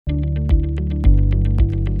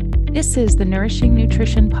This is the Nourishing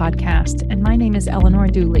Nutrition Podcast, and my name is Eleanor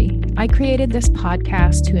Dooley. I created this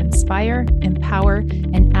podcast to inspire, empower,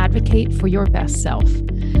 and advocate for your best self.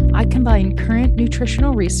 I combine current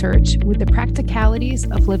nutritional research with the practicalities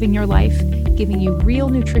of living your life, giving you real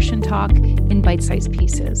nutrition talk in bite-sized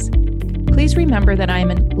pieces. Please remember that I am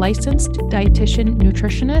a licensed dietitian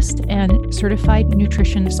nutritionist and certified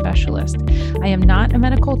nutrition specialist. I am not a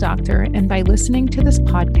medical doctor, and by listening to this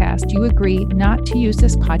podcast, you agree not to use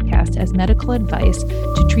this podcast as medical advice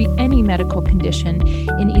to treat any medical condition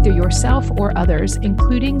in either yourself or others,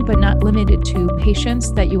 including but not limited to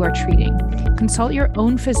patients that you are treating. Consult your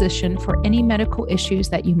own physician for any medical issues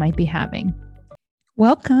that you might be having.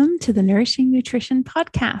 Welcome to the Nourishing Nutrition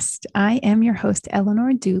Podcast. I am your host,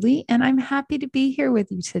 Eleanor Dooley, and I'm happy to be here with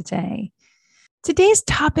you today. Today's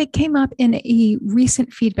topic came up in a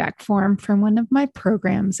recent feedback form from one of my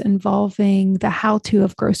programs involving the how-to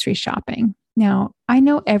of grocery shopping. Now, I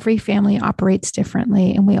know every family operates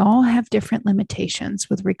differently, and we all have different limitations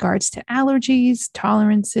with regards to allergies,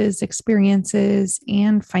 tolerances, experiences,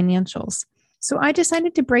 and financials. So I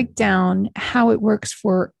decided to break down how it works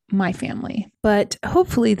for my family, but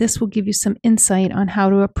hopefully this will give you some insight on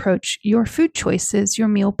how to approach your food choices, your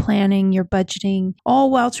meal planning, your budgeting,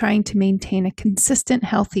 all while trying to maintain a consistent,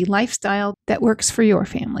 healthy lifestyle that works for your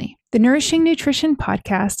family. The Nourishing Nutrition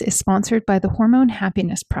Podcast is sponsored by the Hormone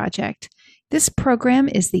Happiness Project. This program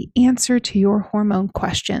is the answer to your hormone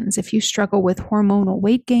questions. If you struggle with hormonal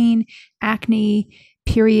weight gain, acne,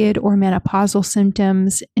 period or menopausal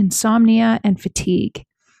symptoms, insomnia, and fatigue.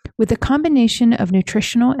 With a combination of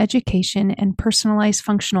nutritional education and personalized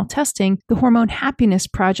functional testing, the Hormone Happiness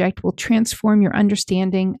Project will transform your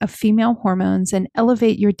understanding of female hormones and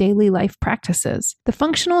elevate your daily life practices. The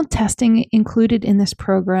functional testing included in this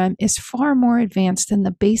program is far more advanced than the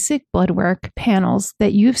basic blood work panels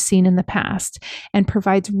that you've seen in the past and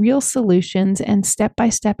provides real solutions and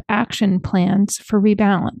step-by-step action plans for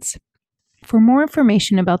rebalance. For more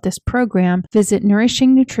information about this program, visit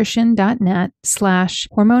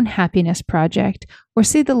nourishingnutrition.net/hormone happiness project or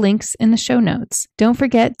see the links in the show notes. Don't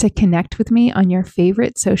forget to connect with me on your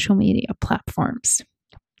favorite social media platforms.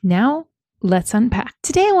 Now, let's unpack.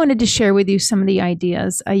 Today, I wanted to share with you some of the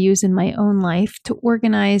ideas I use in my own life to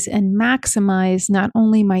organize and maximize not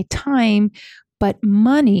only my time, but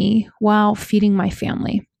money while feeding my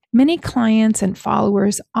family. Many clients and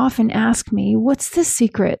followers often ask me, what's the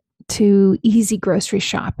secret to easy grocery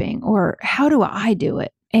shopping, or how do I do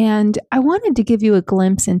it? And I wanted to give you a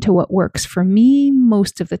glimpse into what works for me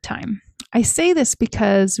most of the time. I say this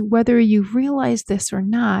because whether you realize this or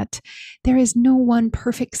not, there is no one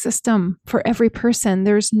perfect system for every person.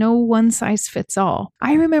 There's no one size fits all.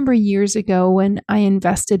 I remember years ago when I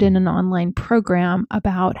invested in an online program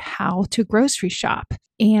about how to grocery shop.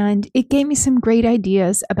 And it gave me some great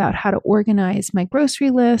ideas about how to organize my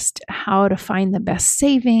grocery list, how to find the best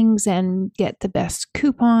savings and get the best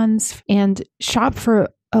coupons and shop for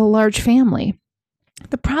a large family.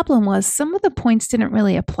 The problem was some of the points didn't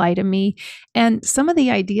really apply to me, and some of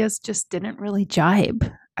the ideas just didn't really jibe.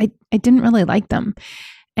 I didn't really like them.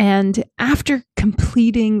 And after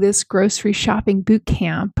completing this grocery shopping boot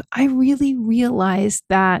camp, I really realized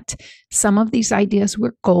that some of these ideas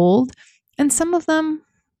were gold and some of them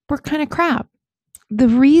were kind of crap. The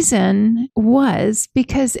reason was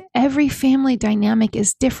because every family dynamic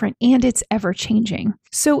is different and it's ever changing.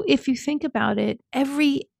 So if you think about it,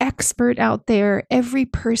 every expert out there, every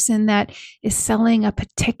person that is selling a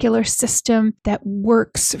particular system that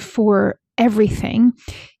works for everything,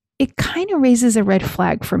 it kind of raises a red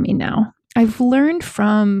flag for me now. I've learned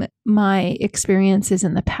from my experiences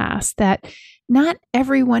in the past that not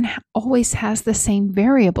everyone always has the same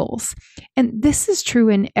variables. And this is true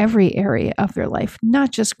in every area of their life,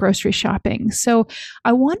 not just grocery shopping. So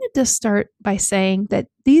I wanted to start by saying that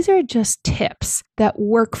these are just tips that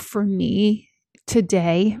work for me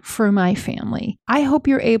today for my family. I hope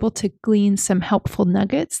you're able to glean some helpful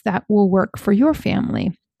nuggets that will work for your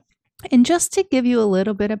family. And just to give you a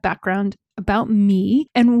little bit of background about me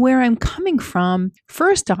and where I'm coming from,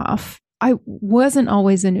 first off, I wasn't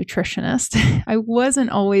always a nutritionist. I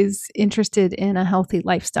wasn't always interested in a healthy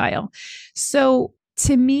lifestyle. So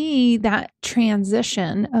to me, that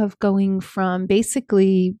transition of going from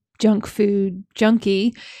basically junk food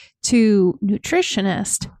junkie to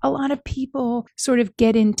nutritionist, a lot of people sort of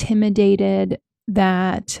get intimidated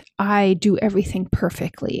that I do everything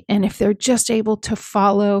perfectly. And if they're just able to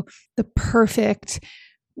follow the perfect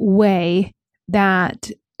way,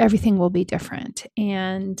 that everything will be different.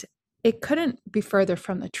 And it couldn't be further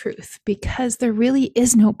from the truth because there really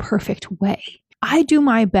is no perfect way. I do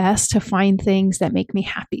my best to find things that make me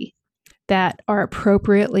happy, that are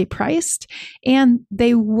appropriately priced, and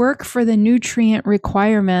they work for the nutrient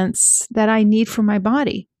requirements that I need for my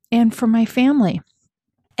body and for my family.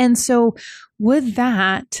 And so with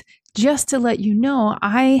that, just to let you know,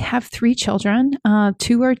 I have 3 children.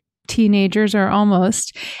 2 are teenagers or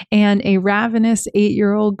almost, and a ravenous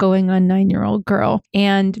 8-year-old going on 9-year-old girl,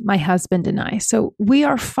 and my husband and I. So we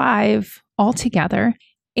are 5 altogether,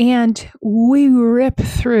 and we rip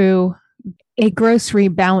through a grocery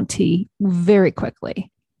bounty very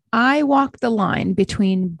quickly. I walk the line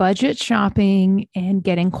between budget shopping and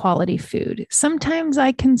getting quality food. Sometimes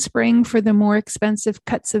I can spring for the more expensive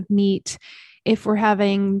cuts of meat if we're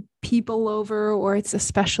having people over or it's a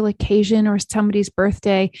special occasion or somebody's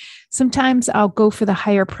birthday. Sometimes I'll go for the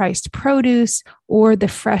higher priced produce or the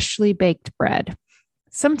freshly baked bread.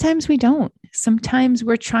 Sometimes we don't. Sometimes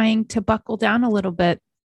we're trying to buckle down a little bit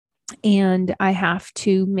and I have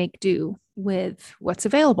to make do with what's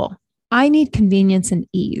available. I need convenience and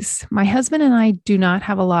ease. My husband and I do not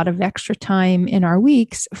have a lot of extra time in our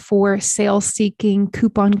weeks for sales seeking,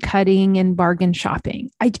 coupon cutting, and bargain shopping.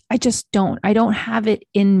 I just don't. I don't have it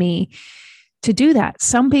in me to do that.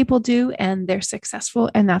 Some people do, and they're successful,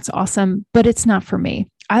 and that's awesome, but it's not for me.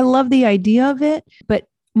 I love the idea of it, but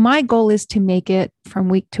my goal is to make it from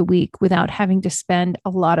week to week without having to spend a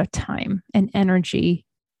lot of time and energy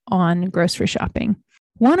on grocery shopping.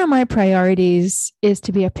 One of my priorities is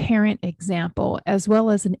to be a parent example as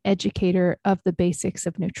well as an educator of the basics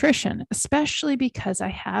of nutrition, especially because I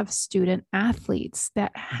have student athletes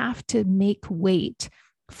that have to make weight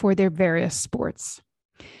for their various sports.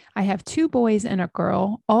 I have 2 boys and a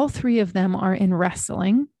girl. All 3 of them are in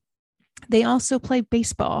wrestling. They also play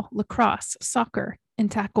baseball, lacrosse, soccer,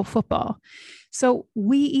 and tackle football. So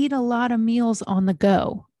we eat a lot of meals on the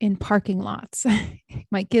go in parking lots.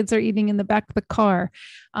 My kids are eating in the back of the car.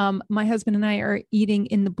 My husband and I are eating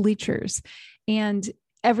in the bleachers and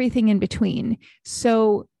everything in between.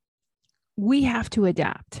 So we have to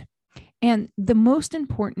adapt. And the most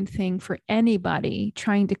important thing for anybody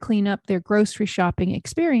trying to clean up their grocery shopping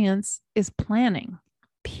experience is planning,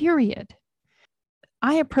 period.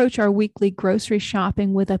 I approach our weekly grocery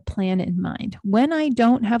shopping with a plan in mind. When I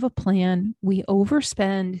don't have a plan, we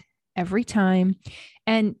overspend every time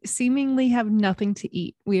and seemingly have nothing to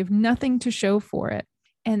eat. We have nothing to show for it.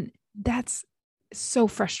 And that's so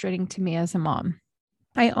frustrating to me as a mom.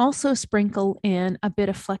 I also sprinkle in a bit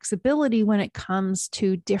of flexibility when it comes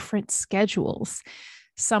to different schedules.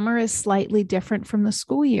 Summer is slightly different from the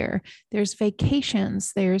school year. There's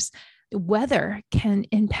vacations, there's weather can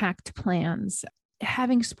impact plans.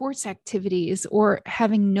 Having sports activities or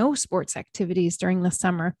having no sports activities during the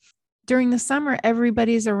summer. During the summer,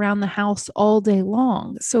 everybody's around the house all day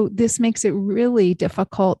long. So this makes it really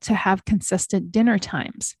difficult to have consistent dinner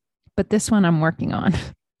times. But this one I'm working on.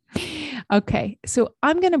 Okay, so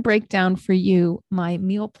I'm going to break down for you my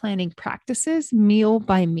meal planning practices, meal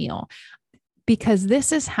by meal, because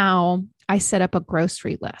this is how I set up a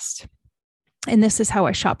grocery list. And this is how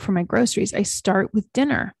I shop for my groceries. I start with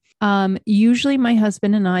dinner. Usually my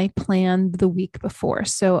husband and I plan the week before.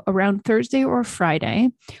 So around Thursday or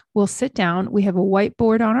Friday, we'll sit down. We have a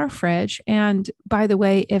whiteboard on our fridge. And by the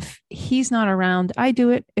way, if he's not around, I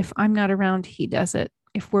do it. If I'm not around, he does it.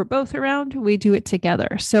 If we're both around, we do it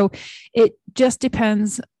together. So it just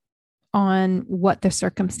depends on what the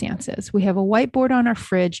circumstances. We have a whiteboard on our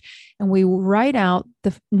fridge and we write out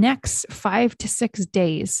the next 5 to 6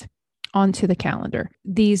 days onto the calendar.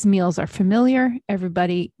 These meals are familiar.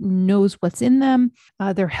 Everybody knows what's in them.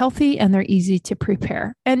 They're healthy and they're easy to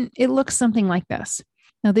prepare. And it looks something like this.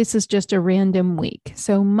 Now, this is just a random week.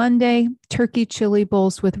 So Monday, turkey chili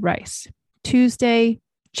bowls with rice. Tuesday,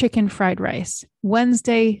 chicken fried rice.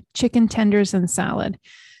 Wednesday, chicken tenders and salad.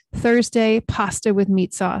 Thursday, pasta with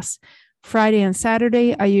meat sauce. Friday and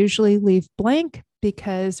Saturday, I usually leave blank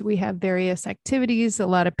because we have various activities. A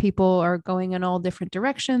lot of people are going in all different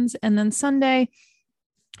directions. And then Sunday,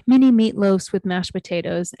 mini meatloaves with mashed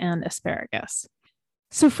potatoes and asparagus.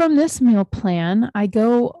 So from this meal plan, I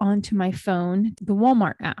go onto my phone, the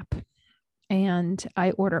Walmart app, and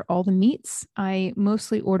I order all the meats. I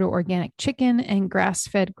mostly order organic chicken and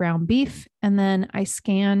grass-fed ground beef. And then I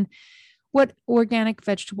scan what organic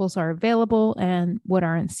vegetables are available and what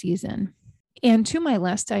are in season. And to my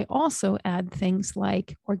list, I also add things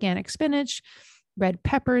like organic spinach, red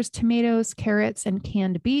peppers, tomatoes, carrots, and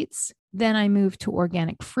canned beets. Then I move to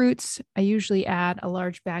organic fruits. I usually add a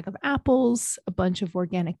large bag of apples, a bunch of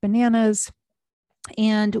organic bananas,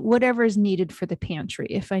 and whatever is needed for the pantry.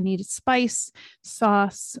 If I need spice,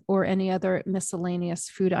 sauce, or any other miscellaneous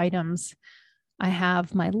food items, I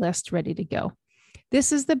have my list ready to go.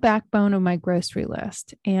 This is the backbone of my grocery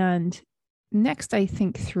list. And next, I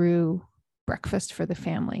think through breakfast for the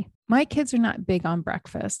family. My kids are not big on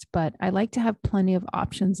breakfast, but I like to have plenty of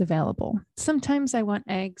options available. Sometimes I want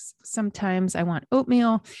eggs, sometimes I want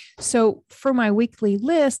oatmeal. So for my weekly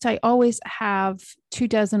list, I always have 2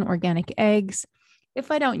 dozen organic eggs.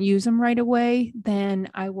 If I don't use them right away, then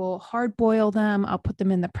I will hard boil them. I'll put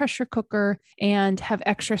them in the pressure cooker and have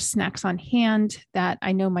extra snacks on hand that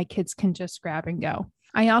I know my kids can just grab and go.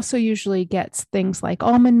 I also usually get things like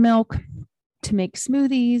almond milk to make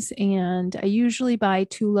smoothies, and I usually buy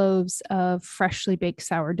 2 loaves of freshly baked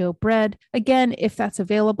sourdough bread. Again, if that's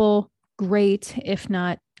available, great. If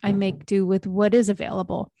not, I make do with what is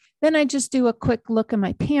available. Then I just do a quick look in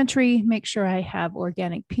my pantry, make sure I have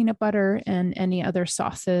organic peanut butter and any other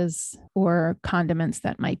sauces or condiments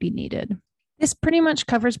that might be needed. This pretty much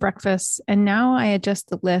covers breakfast, and now I adjust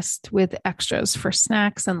the list with extras for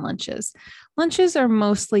snacks and lunches. Lunches are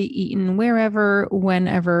mostly eaten wherever,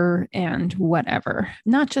 whenever, and whatever,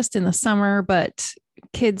 not just in the summer, but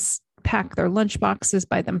kids pack their lunch boxes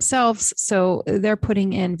by themselves. So they're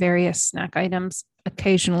putting in various snack items,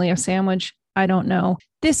 occasionally a sandwich. I don't know.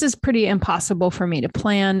 This is pretty impossible for me to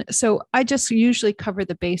plan. So I just usually cover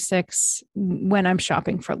the basics when I'm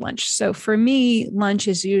shopping for lunch. So for me, lunch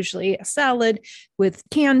is usually a salad with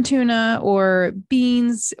canned tuna or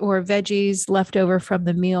beans or veggies left over from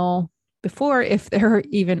the meal before. If there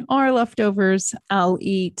even are leftovers, I'll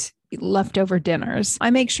eat leftover dinners. I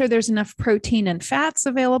make sure there's enough protein and fats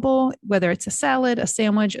available, whether it's a salad, a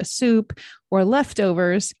sandwich, a soup, or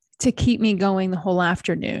leftovers, to keep me going the whole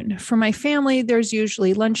afternoon. For my family, there's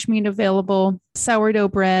usually lunch meat available, sourdough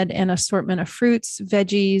bread, and assortment of fruits,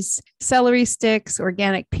 veggies, celery sticks,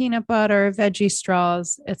 organic peanut butter, veggie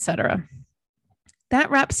straws, etc.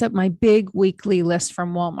 That wraps up my big weekly list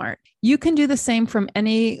from Walmart. You can do the same from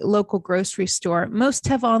any local grocery store. Most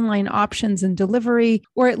have online options and delivery,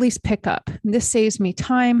 or at least pickup. This saves me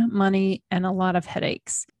time, money, and a lot of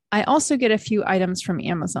headaches. I also get a few items from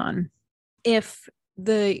Amazon. If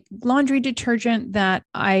the laundry detergent that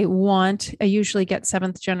I want, I usually get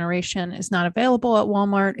 7th generation, is not available at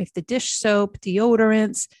Walmart. If the dish soap,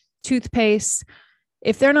 deodorants, toothpaste,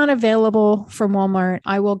 if they're not available from Walmart,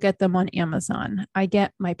 I will get them on Amazon. I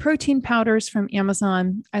get my protein powders from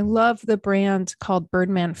Amazon. I love the brand called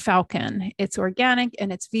Birdman Falcon. It's organic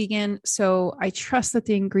and it's vegan, so I trust that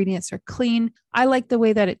the ingredients are clean. I like the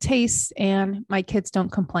way that it tastes, and my kids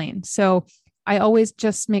don't complain. So I always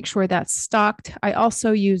just make sure that's stocked. I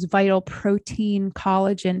also use Vital Protein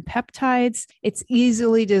Collagen Peptides. It's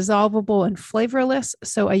easily dissolvable and flavorless,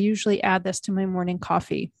 so I usually add this to my morning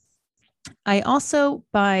coffee. I also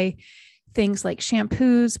buy things like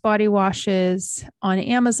shampoos, body washes on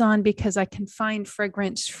Amazon because I can find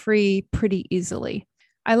fragrance-free pretty easily.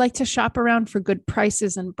 I like to shop around for good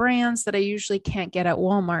prices and brands that I usually can't get at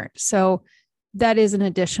Walmart. So that is an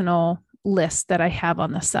additional list that I have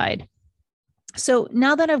on the side. So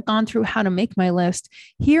now that I've gone through how to make my list,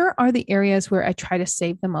 here are the areas where I try to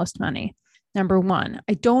save the most money. Number one,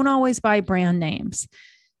 I don't always buy brand names.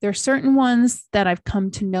 There are certain ones that I've come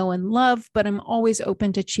to know and love, but I'm always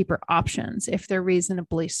open to cheaper options if they're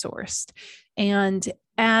reasonably sourced. And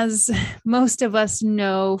as most of us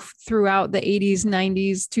know, throughout the 80s,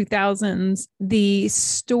 90s, 2000s, the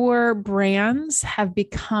store brands have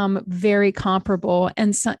become very comparable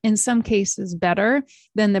and in some cases better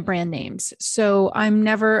than the brand names. So I'm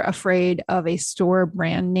never afraid of a store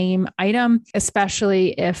brand name item,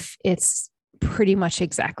 especially if it's pretty much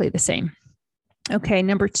exactly the same. Okay,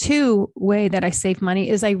 number 2 way that I save money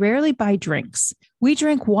is I rarely buy drinks. We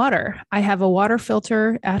drink water. I have a water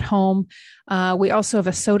filter at home. We also have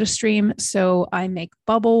a soda stream, so I make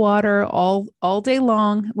bubble water all day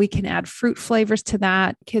long. We can add fruit flavors to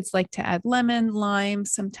that. Kids like to add lemon, lime,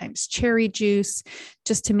 sometimes cherry juice,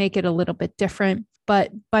 just to make it a little bit different.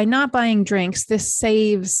 But by not buying drinks, this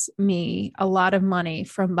saves me a lot of money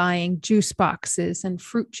from buying juice boxes and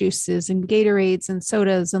fruit juices and Gatorades and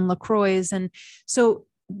sodas and LaCroix. And so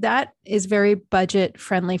that is very budget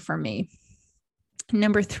friendly for me.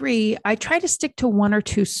 Number 3, I try to stick to 1 or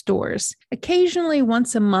 2 stores. Occasionally,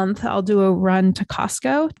 once a month, I'll do a run to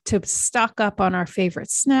Costco to stock up on our favorite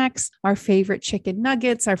snacks, our favorite chicken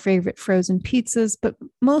nuggets, our favorite frozen pizzas, but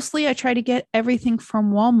mostly I try to get everything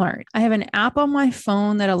from Walmart. I have an app on my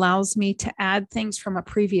phone that allows me to add things from a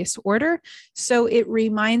previous order, so it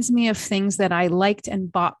reminds me of things that I liked and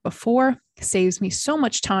bought before. Saves me so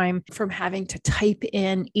much time from having to type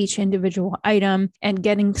in each individual item and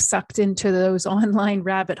getting sucked into those online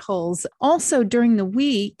rabbit holes. Also, during the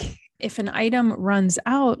week, If an item runs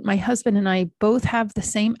out, my husband and I both have the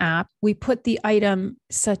same app. We put the item,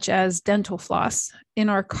 such as dental floss, in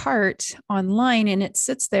our cart online, and it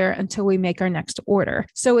sits there until we make our next order.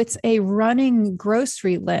 So it's a running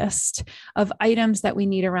grocery list of items that we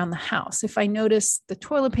need around the house. If I notice the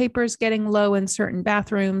toilet paper is getting low in certain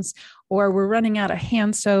bathrooms, or we're running out of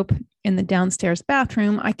hand soap in the downstairs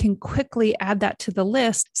bathroom, I can quickly add that to the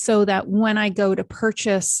list so that when I go to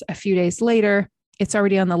purchase a few days later, it's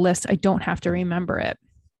already on the list. I don't have to remember it.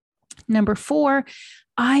 Number 4,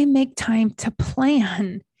 I make time to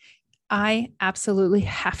plan. I absolutely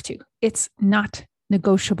have to. It's not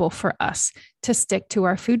negotiable for us to stick to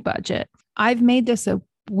our food budget. I've made this a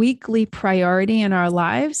weekly priority in our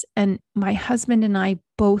lives, and my husband and I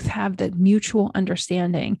both have the mutual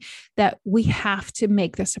understanding that we have to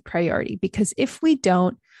make this a priority, because if we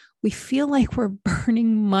don't, we feel like we're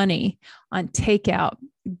burning money on takeout,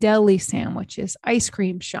 deli sandwiches, ice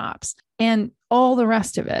cream shops, and all the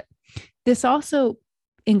rest of it. This also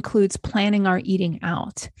includes planning our eating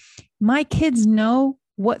out. My kids know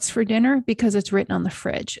what's for dinner because it's written on the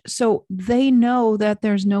fridge. So they know that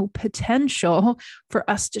there's no potential for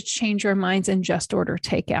us to change our minds and just order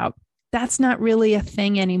takeout. That's not really a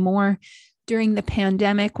thing anymore. During the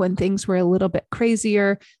pandemic, when things were a little bit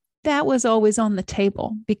crazier, that was always on the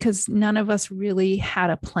table because none of us really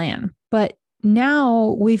had a plan. But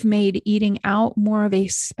now we've made eating out more of a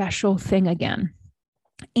special thing again.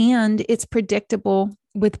 And it's predictable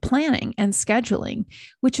with planning and scheduling,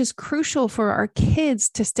 which is crucial for our kids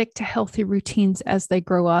to stick to healthy routines as they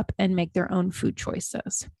grow up and make their own food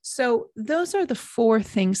choices. So those are the 4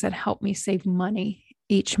 things that help me save money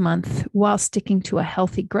each month while sticking to a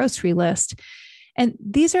healthy grocery list. And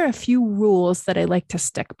these are a few rules that I like to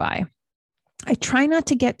stick by. I try not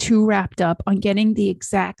to get too wrapped up on getting the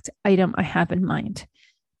exact item I have in mind.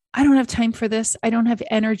 I don't have time for this. I don't have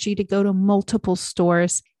energy to go to multiple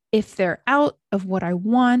stores. If they're out of what I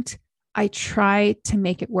want, I try to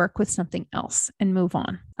make it work with something else and move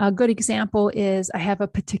on. A good example is I have a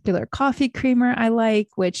particular coffee creamer I like,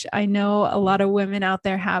 which I know a lot of women out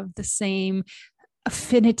there have the same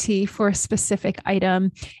affinity for a specific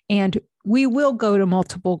item, and we will go to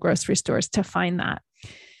multiple grocery stores to find that.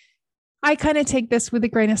 I kind of take this with a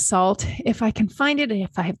grain of salt. If I can find it,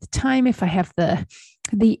 if I have the time, if I have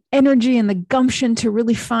the energy and the gumption to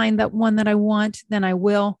really find that one that I want, then I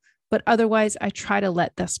will. But otherwise, I try to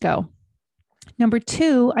let this go. Number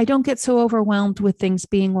 2, I don't get so overwhelmed with things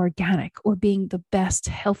being organic or being the best,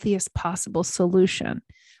 healthiest possible solution.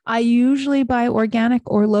 I usually buy organic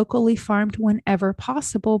or locally farmed whenever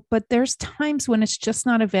possible, but there's times when it's just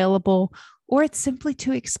not available or it's simply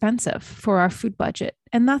too expensive for our food budget.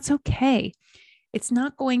 And that's okay. It's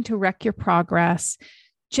not going to wreck your progress.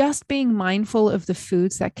 Just being mindful of the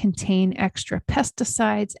foods that contain extra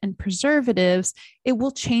pesticides and preservatives, it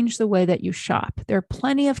will change the way that you shop. There are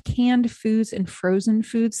plenty of canned foods and frozen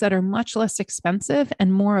foods that are much less expensive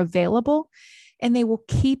and more available, and they will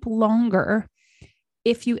keep longer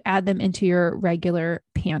if you add them into your regular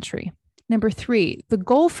pantry. Number 3, the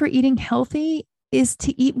goal for eating healthy is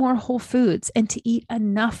to eat more whole foods and to eat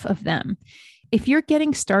enough of them. If you're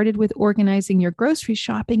getting started with organizing your grocery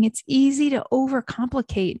shopping, it's easy to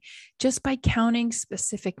overcomplicate just by counting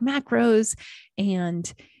specific macros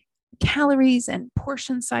and calories and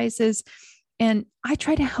portion sizes. And I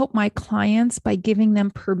try to help my clients by giving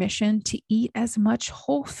them permission to eat as much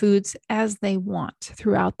whole foods as they want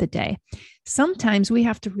throughout the day. Sometimes we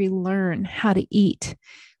have to relearn how to eat.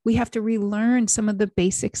 We have to relearn some of the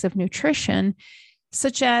basics of nutrition,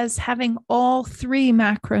 such as having all 3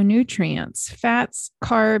 macronutrients, fats,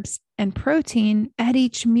 carbs, and protein at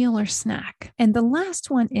each meal or snack. And the last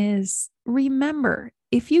one is, remember,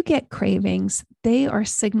 if you get cravings, they are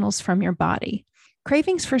signals from your body.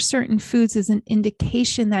 Cravings for certain foods is an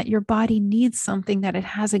indication that your body needs something that it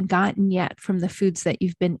hasn't gotten yet from the foods that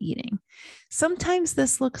you've been eating. Sometimes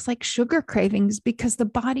this looks like sugar cravings because the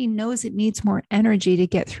body knows it needs more energy to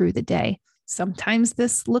get through the day. Sometimes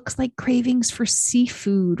this looks like cravings for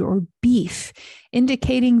seafood or beef,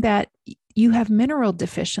 indicating that you have mineral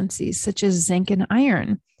deficiencies such as zinc and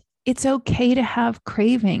iron. It's okay to have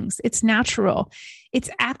cravings. It's natural. It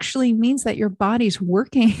actually means that your body's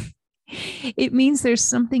working. It means there's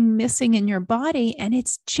something missing in your body, and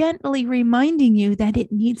it's gently reminding you that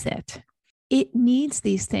it needs it. It needs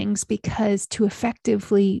these things because to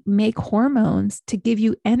effectively make hormones, to give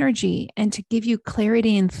you energy and to give you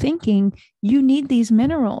clarity in thinking, you need these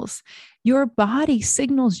minerals. Your body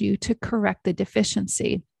signals you to correct the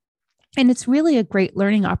deficiency. And it's really a great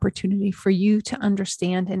learning opportunity for you to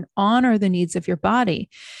understand and honor the needs of your body.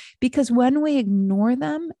 Because when we ignore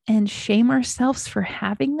them and shame ourselves for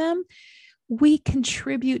having them, we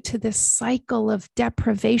contribute to this cycle of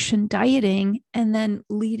deprivation dieting and then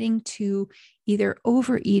leading to either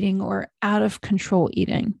overeating or out of control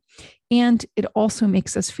eating. And it also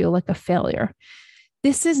makes us feel like a failure.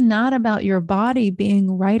 This is not about your body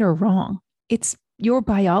being right or wrong. It's your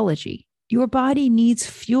biology. Your body needs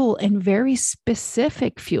fuel and very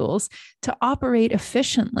specific fuels to operate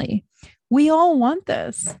efficiently. We all want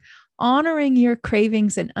this. Honoring your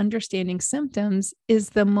cravings and understanding symptoms is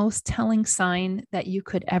the most telling sign that you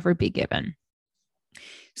could ever be given.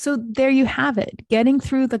 So there you have it. Getting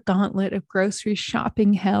through the gauntlet of grocery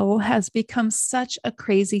shopping hell has become such a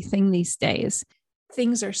crazy thing these days.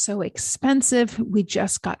 Things are so expensive. We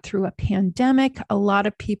just got through a pandemic, a lot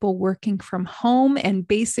of people working from home and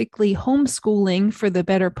basically homeschooling for the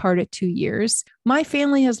better part of 2 years. My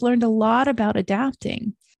family has learned a lot about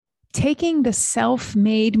adapting. Taking the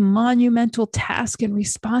self-made monumental task and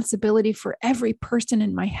responsibility for every person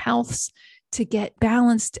in my house to get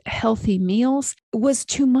balanced, healthy meals was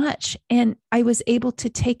too much. And I was able to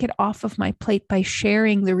take it off of my plate by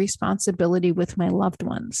sharing the responsibility with my loved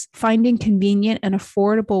ones. Finding convenient and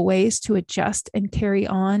affordable ways to adjust and carry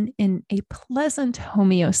on in a pleasant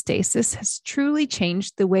homeostasis has truly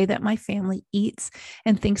changed the way that my family eats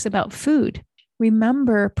and thinks about food.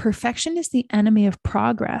 Remember, perfection is the enemy of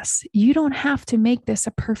progress. You don't have to make this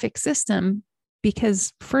a perfect system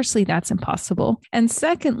because firstly, that's impossible. And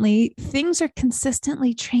secondly, things are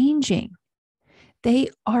consistently changing. They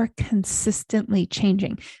are consistently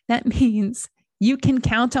changing. That means you can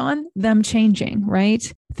count on them changing,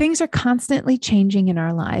 right? Things are constantly changing in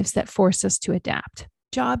our lives that force us to adapt.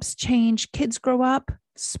 Jobs change, kids grow up,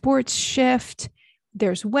 sports shift.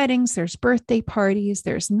 There's weddings, there's birthday parties,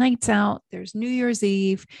 there's nights out, there's New Year's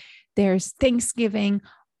Eve, there's Thanksgiving.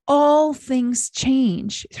 All things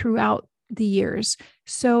change throughout the years.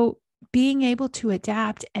 So being able to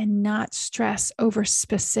adapt and not stress over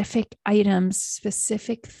specific items,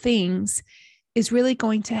 specific things is really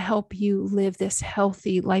going to help you live this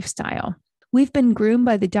healthy lifestyle. We've been groomed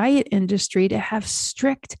by the diet industry to have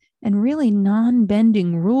strict and really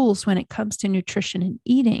non-bending rules when it comes to nutrition and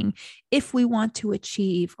eating if we want to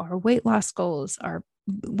achieve our weight loss goals, our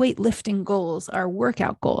weightlifting goals, our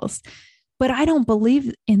workout goals. But I don't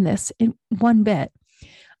believe in this in one bit.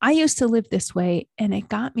 I used to live this way, and it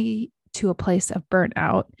got me to a place of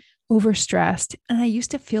burnout, overstressed, and I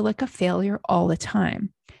used to feel like a failure all the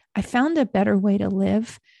time. I found a better way to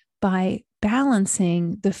live by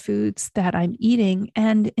balancing the foods that I'm eating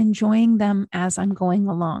and enjoying them as I'm going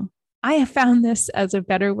along. I have found this as a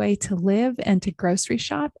better way to live and to grocery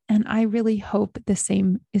shop, and I really hope the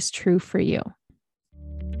same is true for you.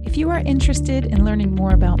 If you are interested in learning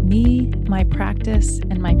more about me, my practice,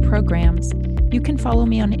 and my programs, you can follow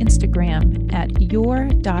me on Instagram at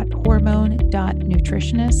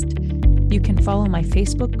your.hormone.nutritionist. You can follow my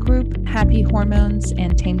Facebook group, Happy Hormones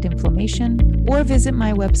and Tamed Inflammation, or visit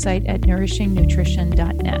my website at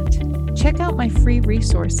nourishingnutrition.net. Check out my free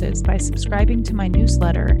resources by subscribing to my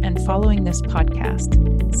newsletter and following this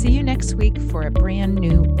podcast. See you next week for a brand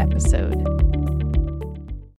new episode.